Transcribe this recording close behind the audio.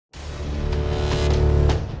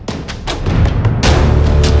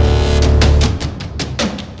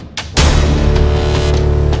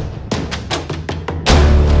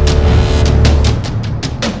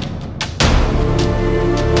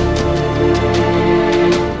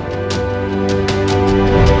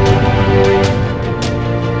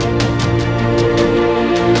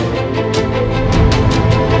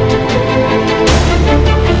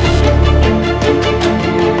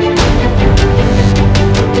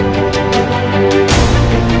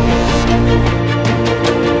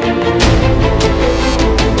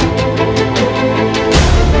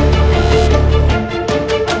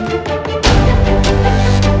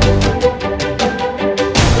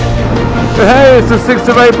Hey, it's the 6th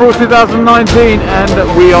of April 2019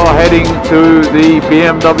 and we are heading to the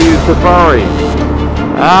BMW Safari.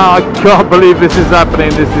 I can't believe this is happening.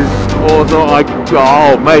 This is awesome.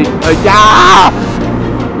 Oh mate, yeah!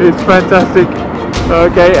 It's fantastic.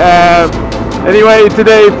 Okay, anyway,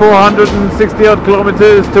 today 460 odd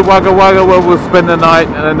kilometers to Wagga Wagga, where we'll spend the night,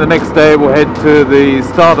 and then the next day we'll head to the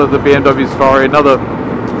start of the BMW Safari, another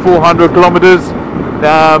 400 kilometers.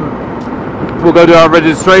 We'll go to our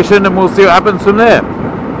registration and we'll see what happens from there.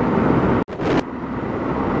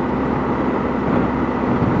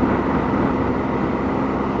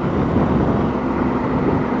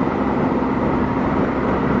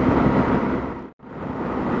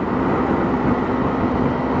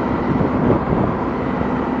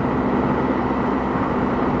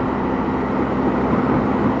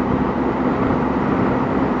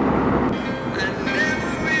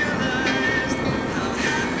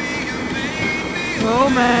 Oh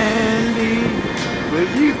Mandy, when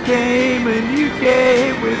you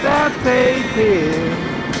came without taking,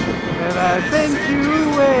 and I sent you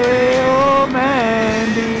away. Oh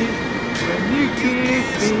Mandy, when you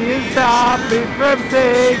kissed me and stopped me from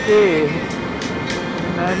taking,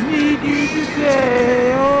 and I need you to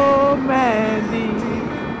stay. Oh Mandy.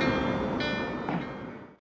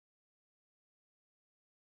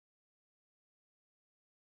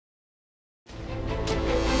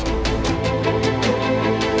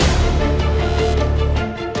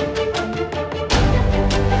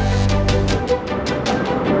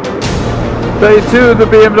 Day 2 of the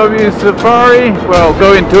BMW Safari. Well,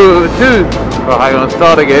 going to 2. Oh, hang on,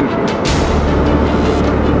 start again.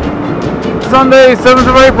 Sunday, 7th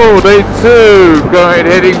of April, day 2.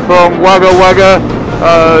 Heading from Wagga Wagga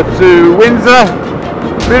to Windsor.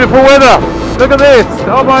 Beautiful weather. Look at this.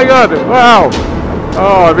 Oh my God. Wow.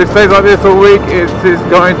 Oh, if it stays like this all week, it is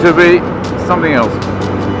going to be something else.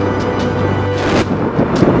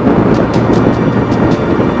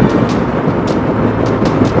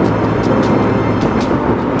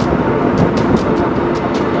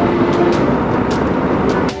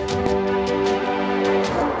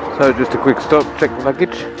 So just a quick stop, check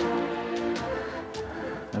luggage,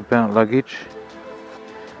 about luggage.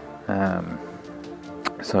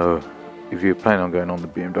 So if you plan on going on the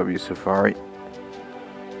BMW Safari,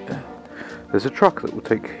 there's a truck that will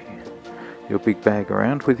take your big bag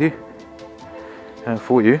around with you,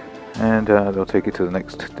 for you, and they'll take you to the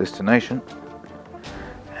next destination.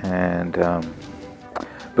 And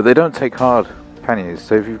but they don't take hard panniers,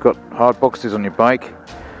 so if you've got hard boxes on your bike,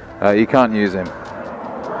 you can't use them.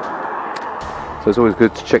 So it's always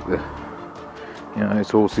good to check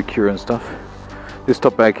it's all secure and stuff. This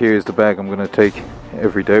top bag here is the bag I'm going to take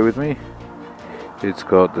every day with me. It's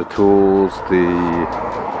got the tools, the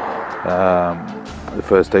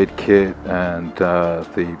first aid kit, and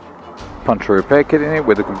the puncture repair kit in it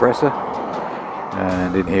with the compressor.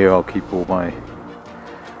 And in here I'll keep all my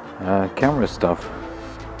camera stuff.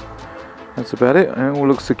 That's about it, and it all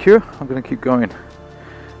looks secure. I'm going to keep going.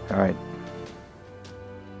 Alright.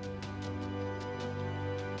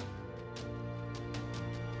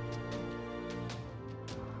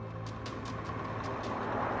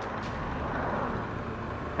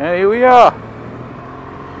 And here we are,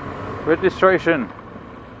 registration.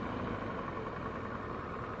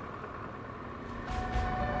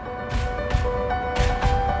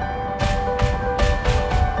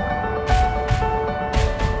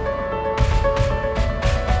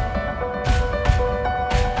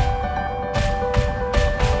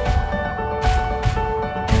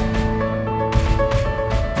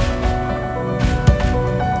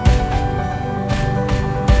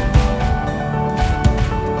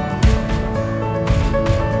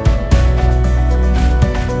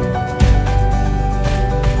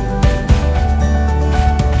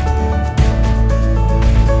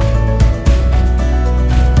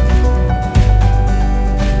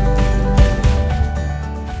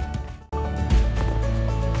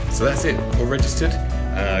 So that's it, all registered.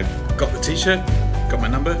 Got the t-shirt, got my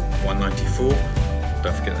number, 194,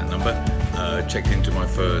 don't forget that number. Checked into my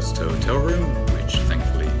first hotel room, which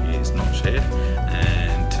thankfully is not shared.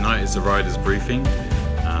 And tonight is the riders briefing.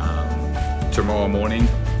 Tomorrow morning,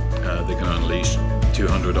 they're going to unleash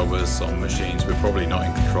 200 of us on machines we're probably not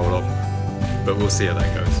in control of, but we'll see how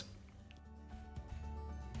that goes.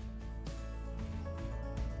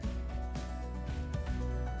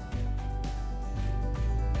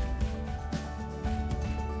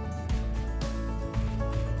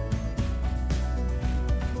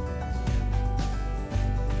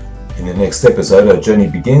 In the next episode, our journey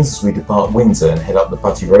begins as we depart Windsor and head up the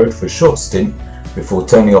Putty Road for a short stint before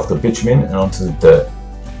turning off the bitumen and onto the dirt.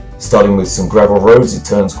 Starting with some gravel roads, it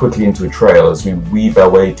turns quickly into a trail as we weave our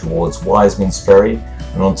way towards Wiseman's Ferry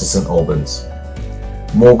and onto St Albans.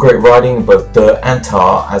 More great riding in both dirt and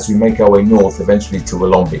tar as we make our way north, eventually to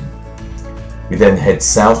Wollongong. We then head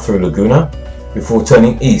south through Laguna before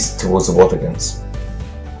turning east towards the Wattagans.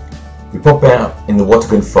 We pop out in the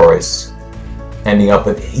Wattagan Forest, ending up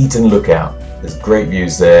at Heaton Lookout. There's great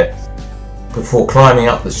views there, before climbing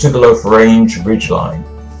up the Sugarloaf Range ridgeline.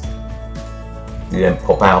 We then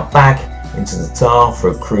pop out back into the tar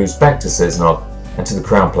for a cruise back to Cessnock and to the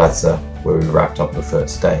Crown Plaza, where we wrapped up the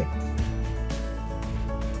first day.